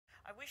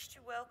I wish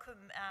to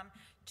welcome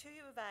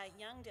two of our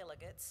young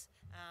delegates,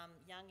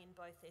 young in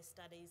both their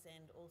studies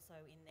and also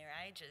in their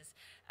ages,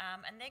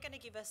 and they're going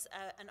to give us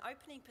an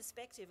opening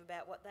perspective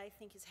about what they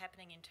think is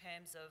happening in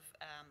terms of,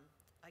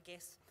 I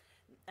guess,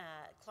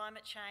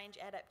 climate change,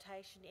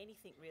 adaptation,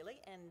 anything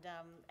really, and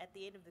at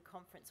the end of the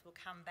conference we'll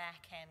come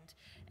back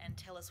and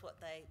tell us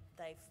what they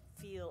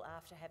feel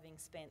after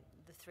having spent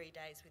the 3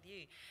 days with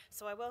you.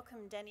 So I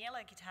welcome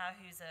Daniela Guitart,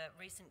 who's a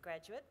recent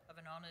graduate of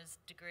an honours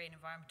degree in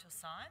environmental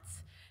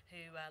science,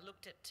 who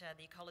looked at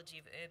the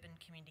ecology of urban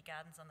community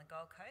gardens on the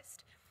Gold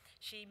Coast.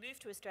 She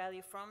moved to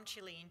Australia from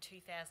Chile in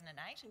 2008,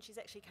 and she's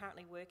actually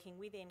currently working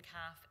with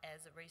NCCARF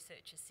as a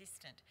research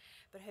assistant.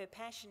 But her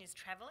passion is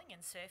travelling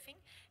and surfing,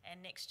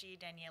 and next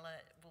year Daniela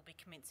will be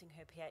commencing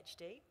her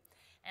PhD.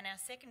 And our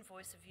second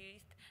voice of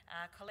youth,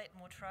 Colette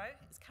Mortreux,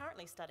 is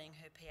currently studying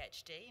her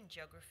PhD in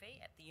geography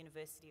at the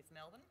University of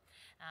Melbourne.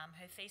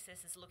 Her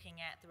thesis is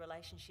looking at the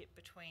relationship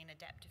between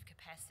adaptive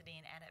capacity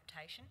and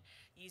adaptation,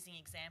 using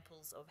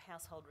examples of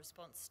household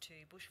response to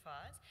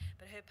bushfires.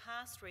 But her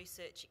past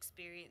research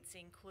experience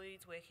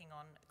includes working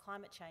on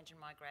climate change and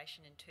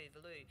migration in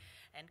Tuvalu.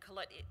 And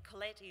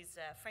Colette is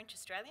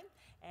French-Australian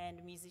and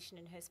a musician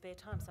in her spare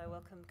time. So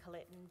welcome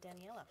Colette and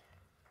Daniela.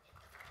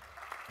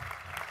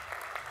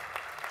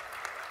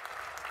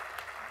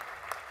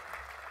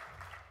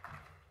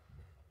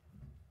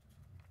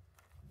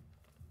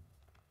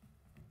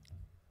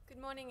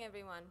 Good morning,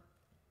 everyone.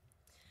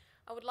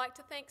 I would like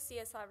to thank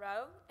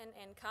CSIRO and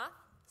NCCARF,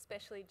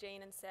 especially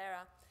Jean and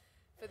Sarah,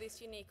 for this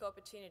unique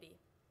opportunity.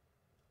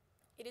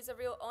 It is a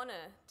real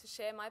honour to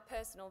share my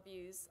personal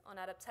views on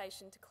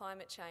adaptation to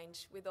climate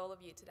change with all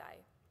of you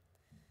today.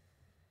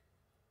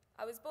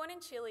 I was born in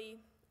Chile,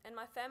 and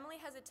my family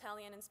has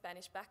Italian and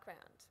Spanish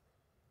background.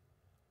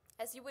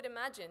 As you would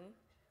imagine,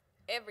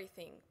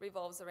 everything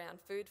revolves around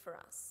food for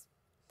us.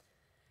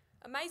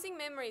 Amazing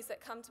memories that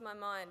come to my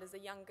mind as a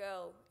young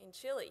girl in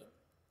Chile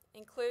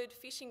include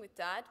fishing with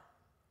Dad,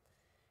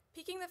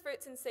 picking the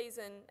fruits in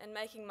season and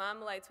making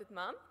marmalades with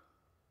Mum,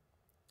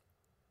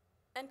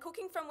 and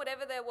cooking from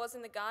whatever there was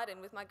in the garden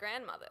with my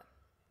grandmother.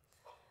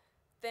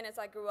 Then as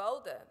I grew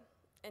older,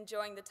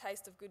 enjoying the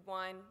taste of good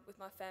wine with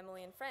my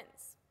family and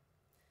friends.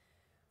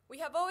 We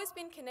have always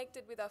been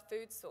connected with our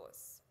food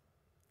source,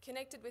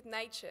 connected with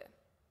nature,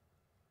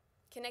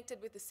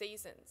 connected with the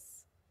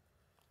seasons.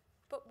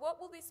 But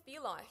what will this be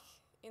like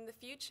in the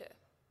future?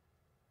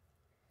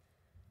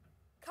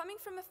 Coming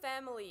from a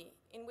family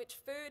in which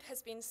food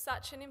has been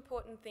such an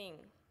important thing,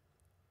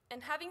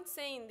 and having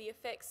seen the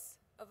effects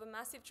of a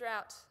massive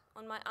drought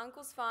on my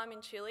uncle's farm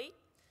in Chile,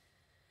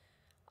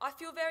 I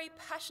feel very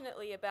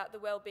passionately about the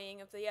well-being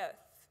of the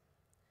earth,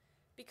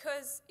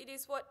 because it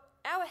is what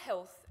our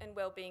health and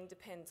well-being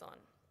depends on.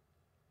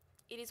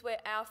 It is where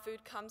our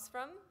food comes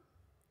from,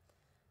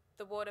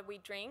 the water we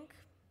drink,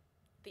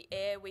 the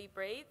air we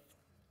breathe.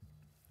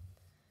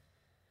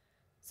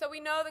 So we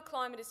know the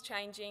climate is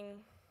changing.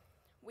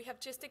 We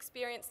have just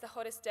experienced the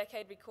hottest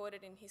decade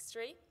recorded in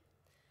history.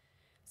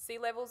 Sea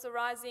levels are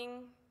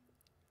rising,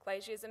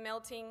 glaciers are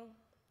melting,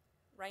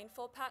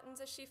 rainfall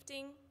patterns are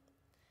shifting.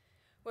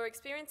 We're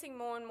experiencing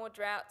more and more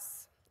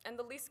droughts, and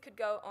the list could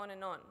go on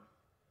and on.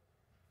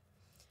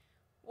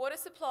 Water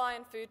supply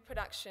and food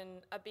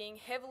production are being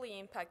heavily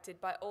impacted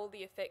by all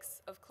the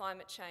effects of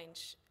climate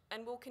change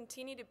and will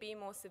continue to be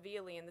more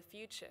severely in the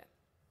future.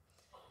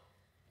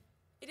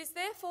 It is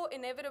therefore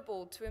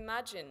inevitable to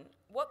imagine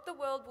what the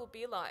world will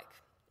be like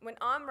when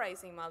I'm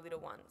raising my little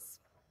ones.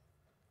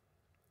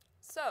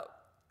 So,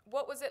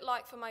 what was it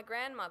like for my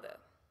grandmother?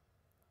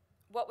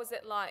 What was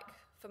it like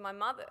for my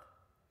mother?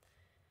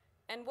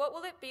 And what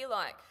will it be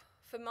like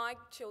for my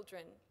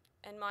children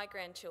and my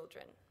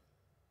grandchildren?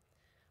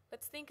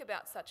 Let's think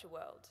about such a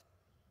world.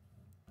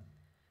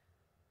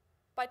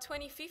 By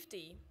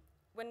 2050,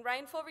 when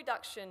rainfall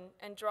reduction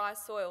and dry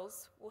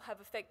soils will have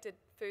affected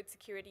food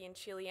security in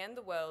Chile and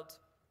the world,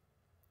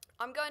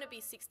 I'm going to be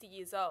 60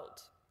 years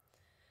old.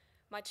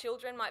 My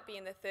children might be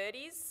in their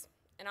 30s,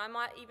 and I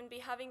might even be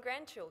having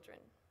grandchildren.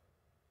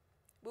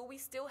 Will we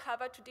still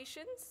have our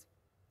traditions?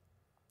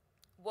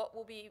 What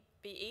will we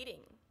be eating?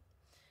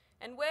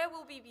 And where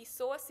will we be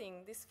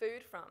sourcing this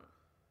food from?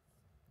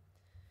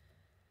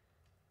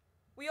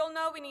 We all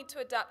know we need to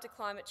adapt to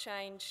climate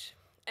change,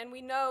 and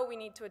we know we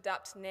need to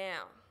adapt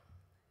now.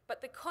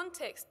 But the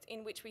context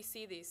in which we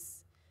see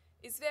this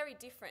is very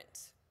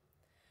different.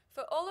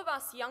 For all of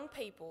us young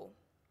people,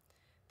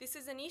 this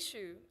is an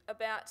issue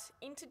about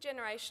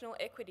intergenerational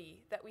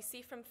equity that we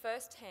see from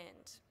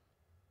first-hand.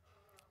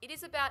 It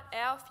is about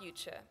our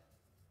future.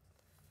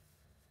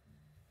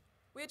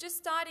 We're just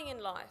starting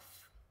in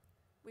life.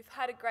 We've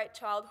had a great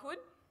childhood,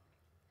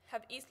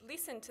 have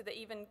listened to the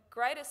even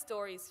greater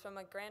stories from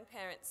our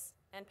grandparents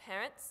and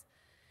parents,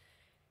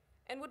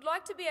 and would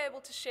like to be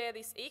able to share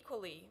this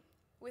equally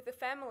with the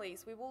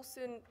families we will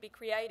soon be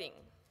creating.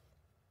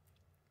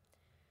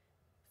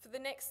 For the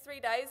next 3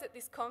 days at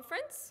this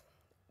conference,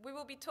 we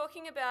will be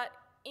talking about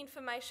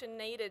information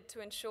needed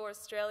to ensure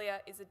Australia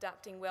is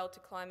adapting well to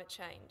climate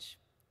change.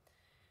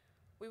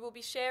 We will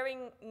be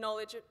sharing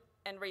knowledge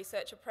and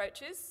research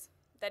approaches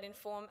that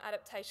inform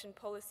adaptation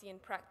policy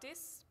and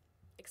practice,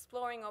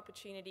 exploring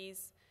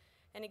opportunities,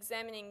 and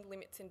examining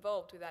limits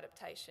involved with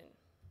adaptation.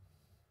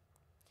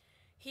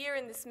 Here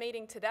in this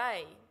meeting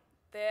today,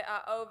 there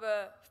are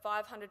over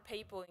 500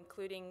 people,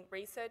 including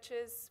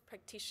researchers,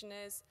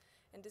 practitioners,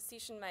 and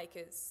decision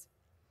makers,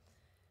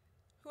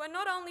 who are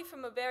not only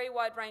from a very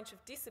wide range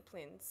of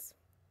disciplines,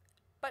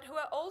 but who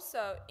are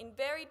also in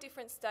very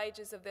different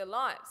stages of their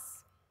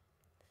lives.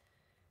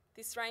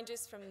 This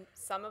ranges from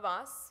some of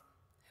us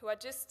who are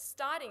just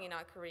starting in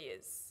our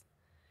careers,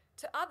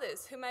 to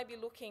others who may be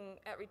looking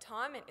at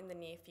retirement in the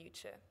near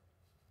future.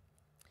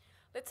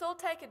 Let's all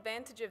take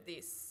advantage of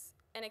this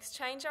and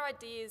exchange our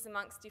ideas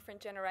amongst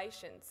different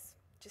generations,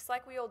 just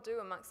like we all do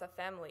amongst our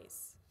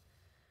families.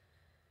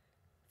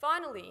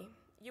 Finally,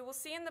 you will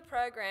see in the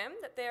program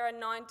that there are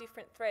 9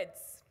 different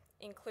threads,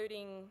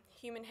 including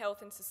human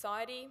health and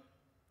society,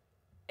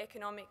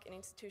 economic and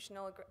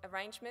institutional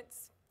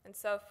arrangements, and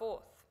so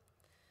forth,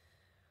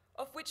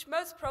 of which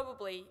most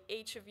probably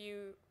each of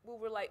you will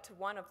relate to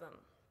one of them.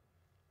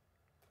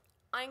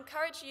 I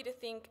encourage you to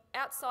think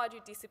outside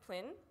your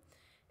discipline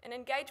and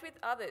engage with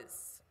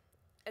others,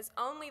 as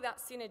only that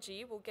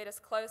synergy will get us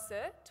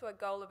closer to a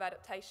goal of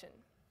adaptation.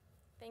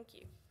 Thank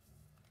you.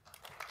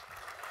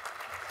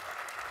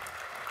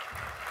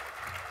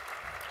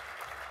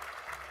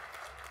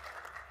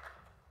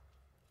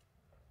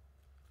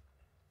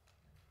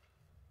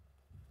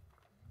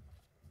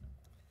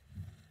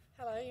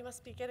 Hello, you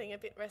must be getting a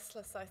bit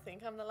restless, I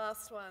think. I'm the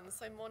last one,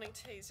 so morning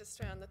tea is just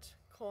around the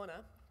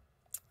corner.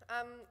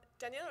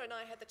 Daniela and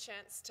I had the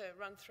chance to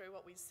run through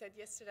what we said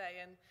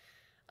yesterday, and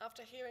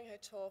after hearing her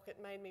talk, it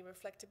made me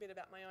reflect a bit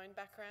about my own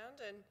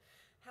background and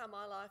how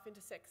my life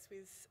intersects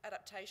with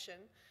adaptation,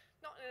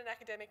 not in an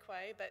academic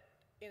way, but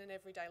in an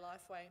everyday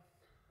life way.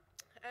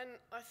 And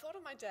I thought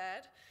of my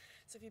dad,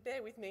 so if you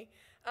bear with me,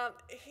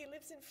 he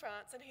lives in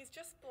France and he's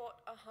just bought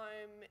a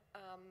home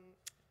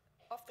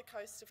off the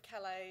coast of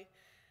Calais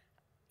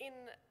in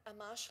a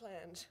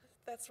marshland.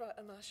 That's right,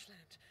 a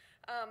marshland.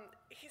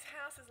 His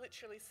house is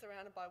literally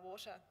surrounded by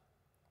water.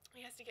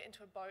 He has to get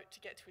into a boat to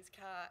get to his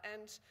car,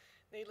 and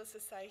needless to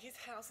say, his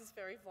house is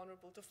very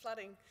vulnerable to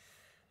flooding.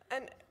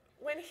 And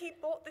when he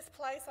bought this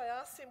place, I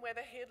asked him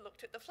whether he had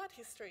looked at the flood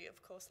history. Of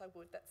course I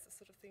would, that's the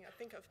sort of thing I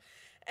think of.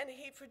 And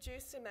he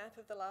produced a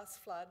map of the last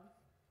flood,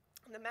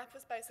 and the map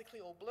was basically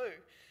all blue.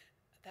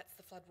 That's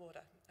the flood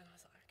water. And I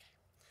was like, okay.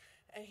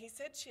 And he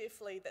said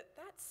cheerfully that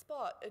that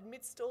spot,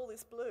 amidst all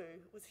this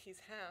blue, was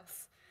his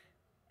house.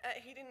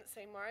 He didn't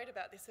seem worried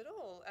about this at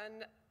all,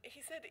 and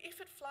he said,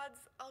 if it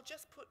floods, I'll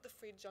just put the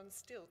fridge on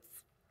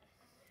stilts.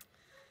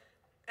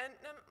 And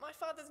my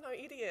father's no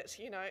idiot,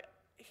 you know.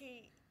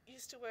 He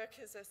used to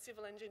work as a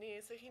civil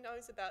engineer, so he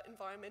knows about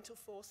environmental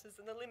forces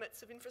and the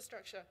limits of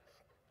infrastructure.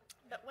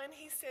 But when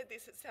he said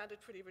this, it sounded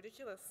pretty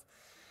ridiculous.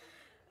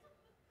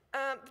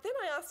 But then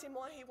I asked him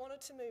why he wanted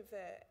to move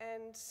there,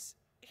 and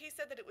he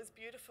said that it was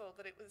beautiful,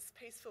 that it was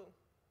peaceful,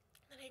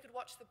 that he could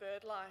watch the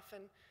bird life,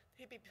 and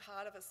he'd be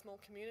part of a small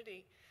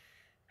community.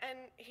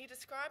 And he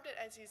described it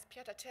as his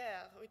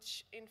pied-à-terre,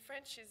 which in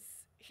French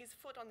is his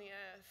foot on the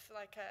earth,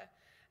 like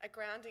a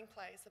grounding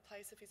place, a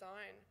place of his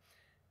own.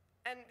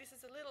 And this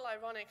is a little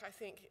ironic, I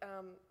think,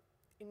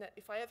 in that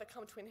if I ever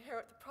come to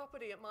inherit the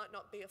property, it might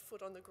not be a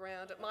foot on the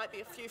ground, it might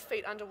be a few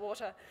feet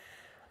underwater.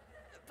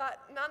 But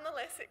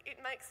nonetheless,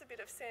 it makes a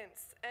bit of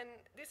sense. And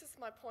this is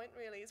my point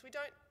really, is we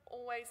don't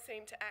always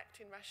seem to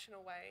act in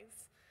rational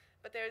ways.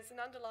 But there is an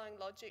underlying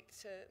logic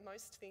to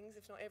most things,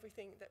 if not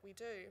everything, that we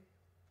do,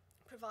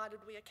 provided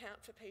we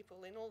account for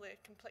people in all their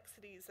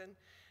complexities and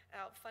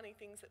our funny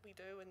things that we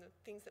do and the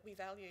things that we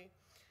value.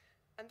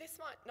 And this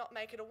might not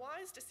make it a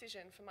wise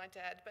decision for my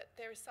dad, but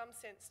there is some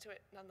sense to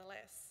it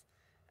nonetheless.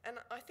 And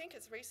I think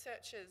as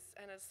researchers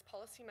and as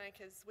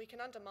policymakers, we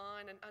can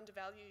undermine and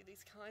undervalue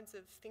these kinds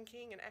of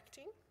thinking and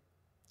acting.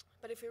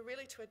 But if we're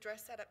really to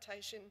address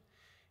adaptation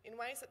in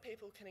ways that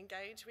people can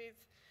engage with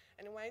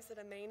and in ways that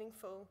are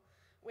meaningful,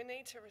 we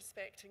need to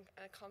respect and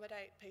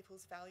accommodate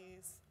people's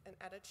values and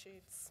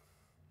attitudes.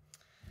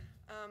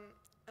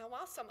 Now,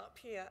 whilst I'm up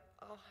here,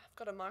 I've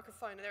got a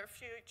microphone, and there are a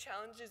few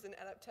challenges in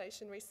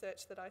adaptation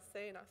research that I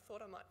see, and I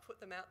thought I might put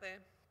them out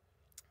there.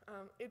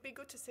 It'd be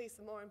good to see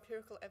some more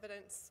empirical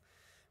evidence,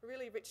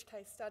 really rich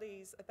case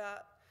studies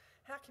about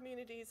how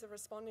communities are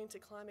responding to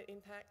climate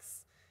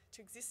impacts,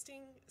 to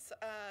existing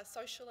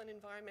social and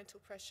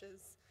environmental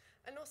pressures,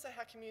 and also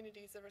how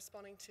communities are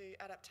responding to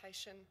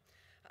adaptation,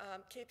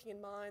 keeping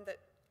in mind that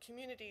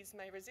communities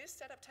may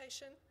resist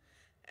adaptation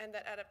and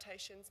that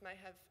adaptations may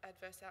have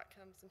adverse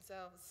outcomes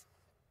themselves.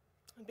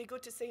 It'd be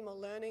good to see more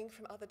learning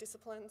from other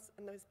disciplines,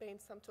 and there's been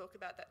some talk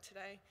about that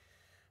today.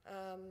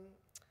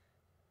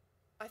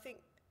 I think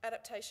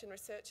adaptation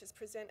researchers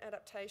present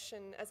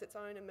adaptation as its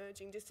own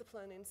emerging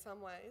discipline in some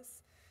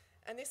ways,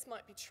 and this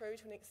might be true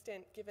to an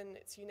extent given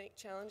its unique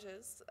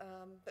challenges,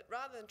 but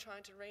rather than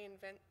trying to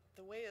reinvent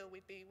the wheel,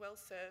 we'd be well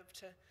served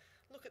to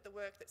look at the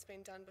work that's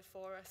been done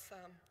before us,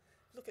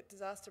 look at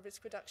disaster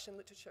risk reduction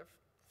literature,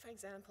 for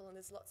example, and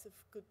there's lots of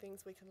good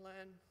things we can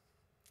learn.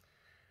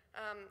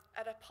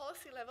 At a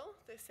policy level,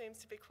 there seems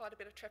to be quite a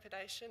bit of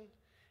trepidation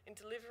in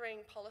delivering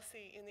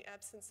policy in the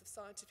absence of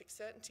scientific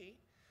certainty.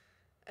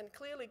 And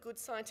clearly good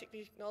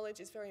scientific knowledge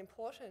is very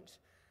important.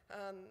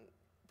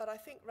 But I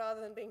think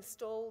rather than being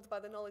stalled by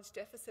the knowledge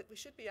deficit, we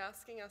should be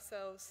asking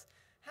ourselves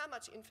how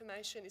much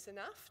information is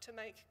enough to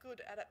make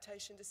good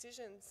adaptation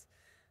decisions.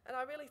 And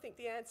I really think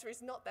the answer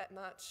is not that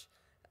much.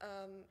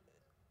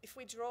 If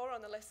we draw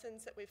on the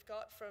lessons that we've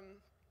got from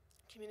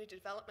community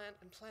development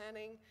and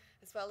planning,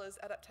 as well as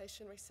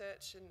adaptation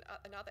research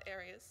and other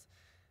areas,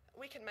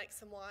 we can make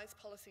some wise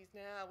policies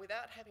now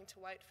without having to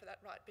wait for that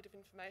right bit of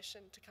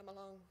information to come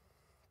along.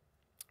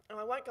 And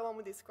I won't go on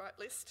with this great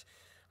list.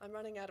 I'm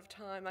running out of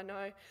time, I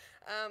know.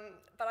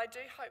 But I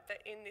do hope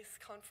that in this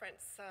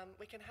conference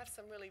we can have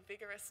some really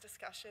vigorous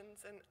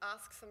discussions and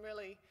ask some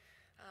really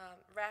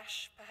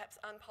rash, perhaps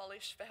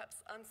unpolished,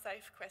 perhaps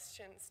unsafe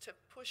questions to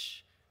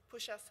push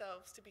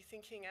ourselves to be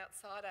thinking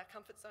outside our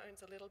comfort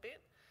zones a little bit,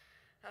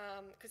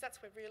 because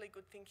that's where really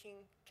good thinking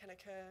can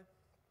occur.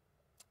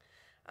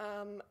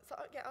 So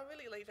yeah, I'll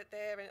really leave it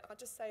there, and I'll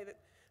just say that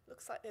it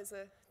looks like there's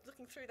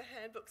looking through the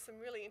handbook, some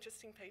really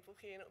interesting people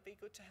here, and it would be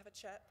good to have a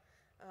chat,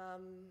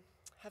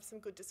 have some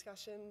good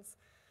discussions,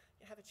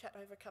 have a chat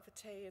over a cup of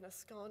tea and a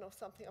scone or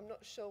something. I'm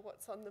not sure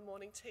what's on the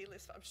morning tea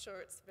list, but I'm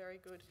sure it's very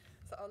good.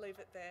 So I'll leave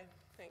it there.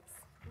 Thanks.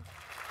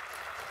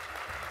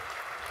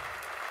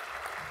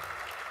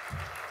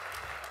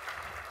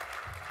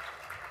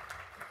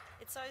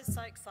 It's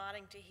so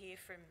exciting to hear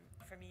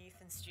from youth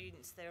and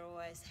students. They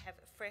always have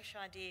fresh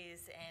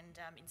ideas and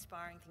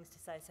inspiring things to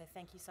say. So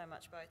thank you so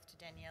much both to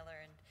Daniela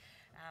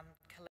and Colette.